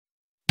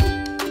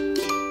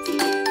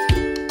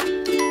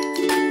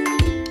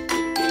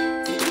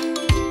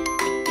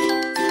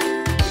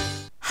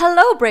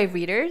Hello, brave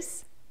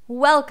readers!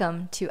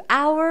 Welcome to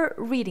our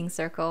reading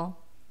circle.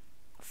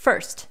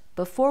 First,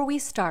 before we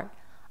start,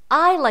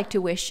 I'd like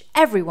to wish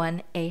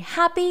everyone a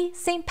happy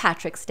St.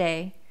 Patrick's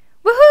Day.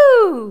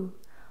 Woohoo!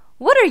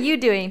 What are you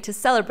doing to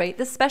celebrate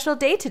this special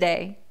day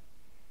today?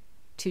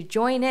 To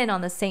join in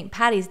on the St.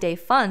 Patty's Day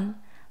fun,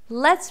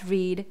 let's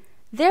read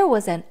There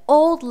Was an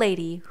Old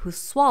Lady Who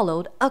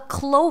Swallowed a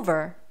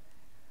Clover,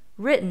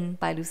 written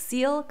by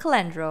Lucille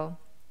Colandro,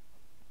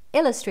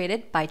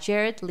 illustrated by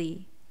Jared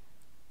Lee,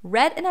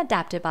 read and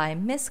adapted by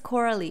Miss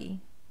Cora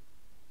Lee.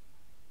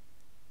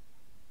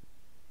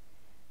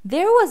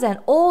 There was an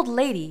old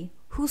lady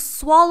who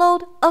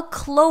swallowed a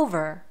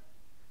clover.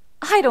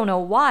 I don't know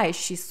why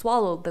she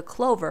swallowed the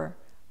clover,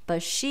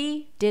 but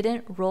she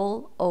didn't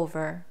roll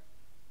over.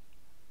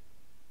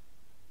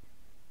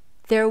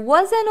 There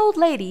was an old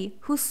lady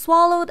who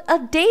swallowed a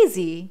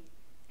daisy.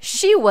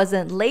 She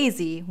wasn't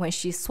lazy when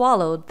she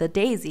swallowed the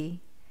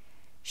daisy.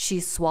 She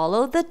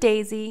swallowed the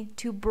daisy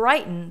to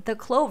brighten the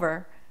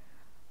clover.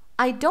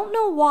 I don't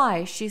know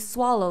why she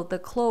swallowed the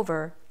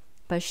clover,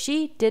 but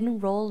she didn't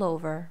roll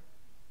over.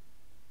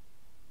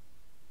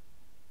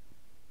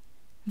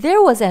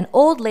 There was an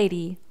old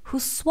lady who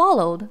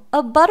swallowed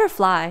a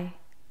butterfly.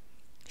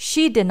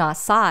 She did not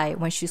sigh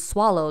when she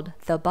swallowed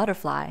the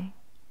butterfly.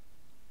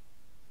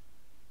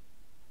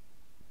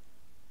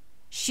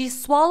 She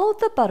swallowed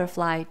the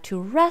butterfly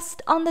to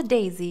rest on the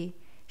daisy.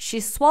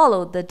 She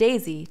swallowed the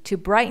daisy to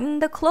brighten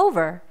the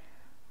clover.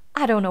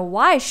 I don't know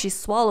why she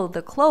swallowed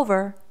the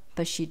clover,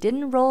 but she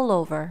didn't roll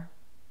over.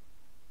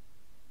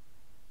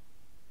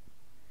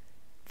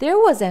 There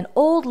was an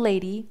old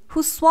lady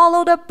who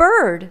swallowed a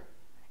bird.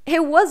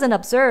 It wasn't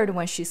absurd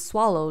when she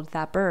swallowed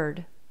that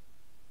bird.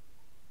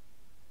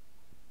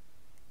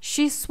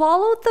 She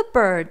swallowed the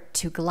bird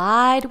to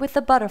glide with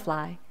the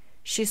butterfly.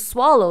 She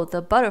swallowed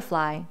the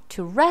butterfly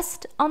to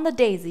rest on the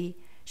daisy.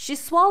 She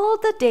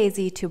swallowed the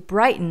daisy to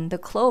brighten the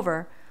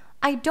clover.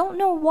 I don't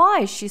know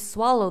why she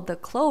swallowed the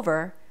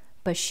clover,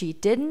 but she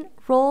didn't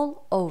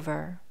roll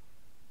over.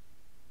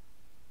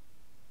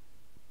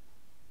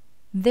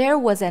 There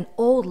was an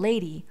old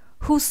lady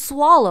who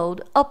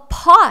swallowed a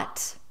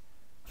pot.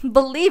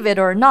 Believe it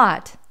or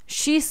not,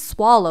 she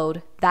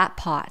swallowed that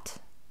pot.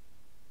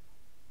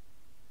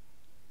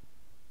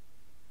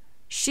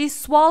 She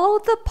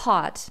swallowed the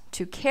pot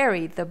to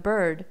carry the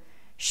bird.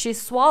 She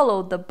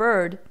swallowed the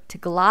bird to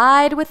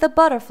glide with the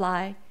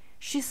butterfly.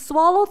 She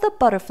swallowed the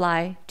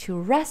butterfly to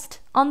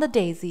rest on the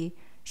daisy.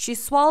 She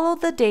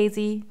swallowed the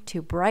daisy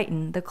to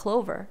brighten the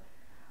clover.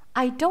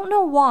 I don't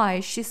know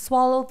why she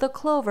swallowed the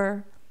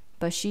clover,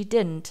 but she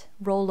didn't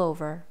roll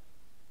over.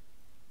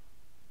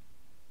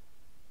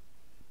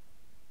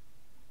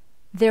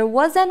 There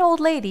was an old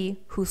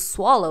lady who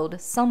swallowed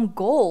some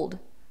gold.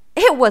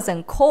 It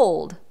wasn't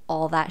cold,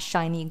 all that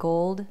shiny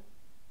gold.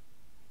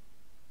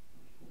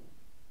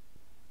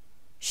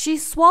 She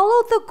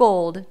swallowed the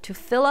gold to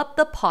fill up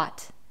the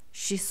pot.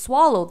 She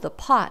swallowed the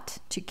pot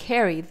to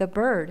carry the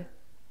bird.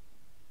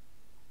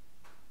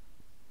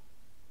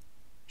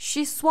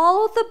 She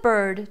swallowed the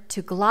bird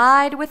to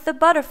glide with the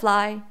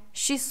butterfly.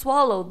 She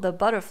swallowed the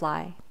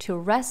butterfly to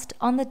rest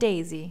on the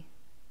daisy.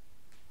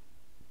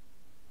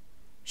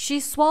 She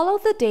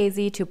swallowed the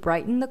daisy to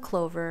brighten the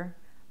clover.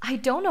 I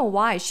don't know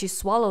why she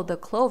swallowed the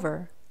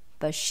clover,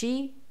 but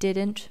she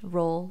didn't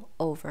roll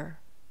over.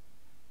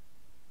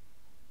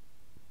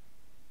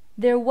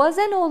 There was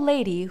an old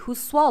lady who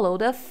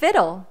swallowed a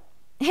fiddle.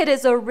 It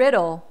is a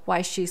riddle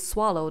why she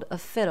swallowed a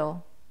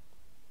fiddle.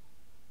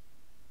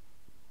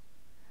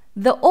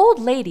 The old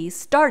lady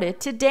started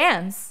to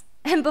dance,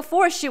 and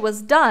before she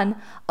was done,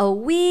 a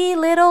wee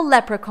little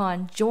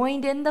leprechaun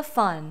joined in the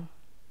fun.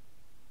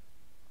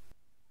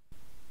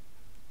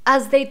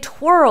 As they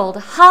twirled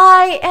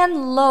high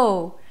and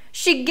low,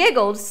 she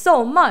giggled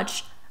so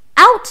much,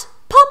 out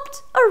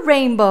popped a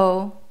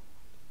rainbow.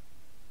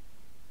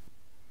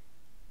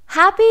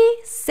 Happy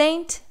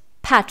St.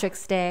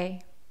 Patrick's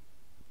Day.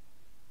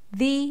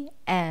 The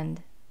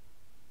end.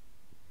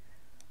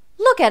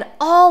 Look at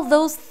all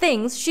those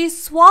things she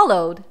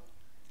swallowed.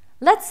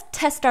 Let's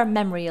test our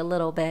memory a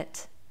little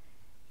bit.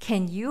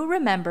 Can you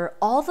remember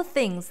all the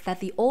things that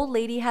the old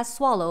lady has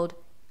swallowed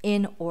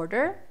in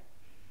order?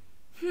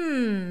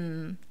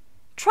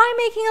 Try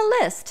making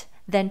a list,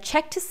 then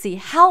check to see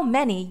how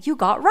many you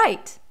got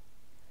right.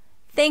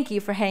 Thank you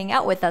for hanging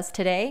out with us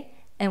today,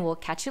 and we'll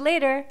catch you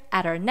later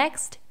at our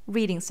next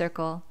reading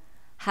circle.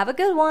 Have a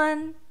good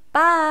one.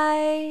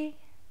 Bye.